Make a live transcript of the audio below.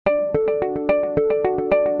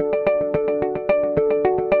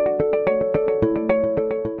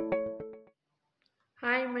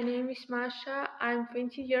I'm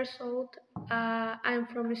 20 years old. I'm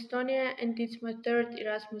from Estonia and it's my third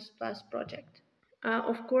Erasmus Plus project.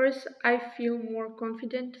 Of course, I feel more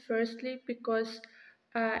confident firstly because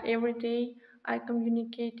every day I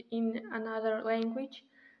communicate in another language,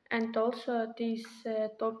 and also this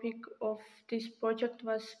topic of this project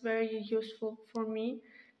was very useful for me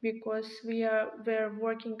because we're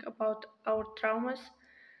working about our traumas,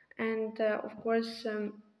 and of course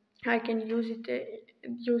I can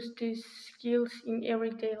use these skills in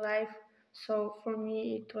everyday life. So for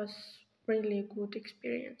me, it was really a good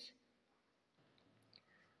experience.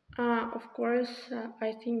 Of course,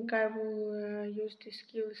 I think I will use these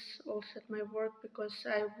skills also at my work because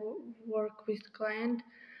I work with client,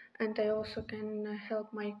 and I also can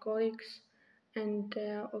help my colleagues and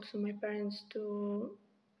also my parents to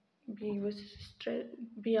be with stress,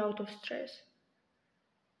 be out of stress.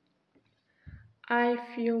 I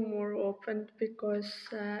feel more open because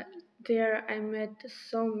there I met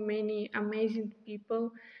so many amazing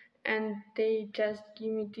people, and they just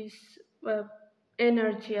give me this uh,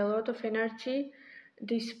 energy, a lot of energy.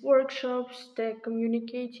 These workshops, the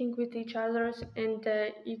communicating with each others, and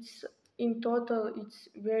it's in total it's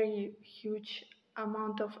very huge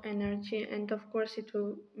amount of energy, and of course it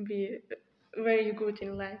will be very good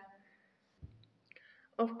in life.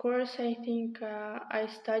 Of course, I think I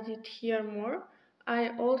studied here more. I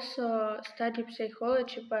also study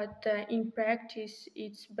psychology, but in practice,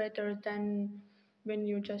 it's better than when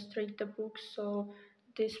you just read the books. So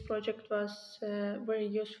this project was very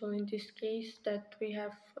useful in this case that we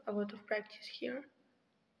have a lot of practice here.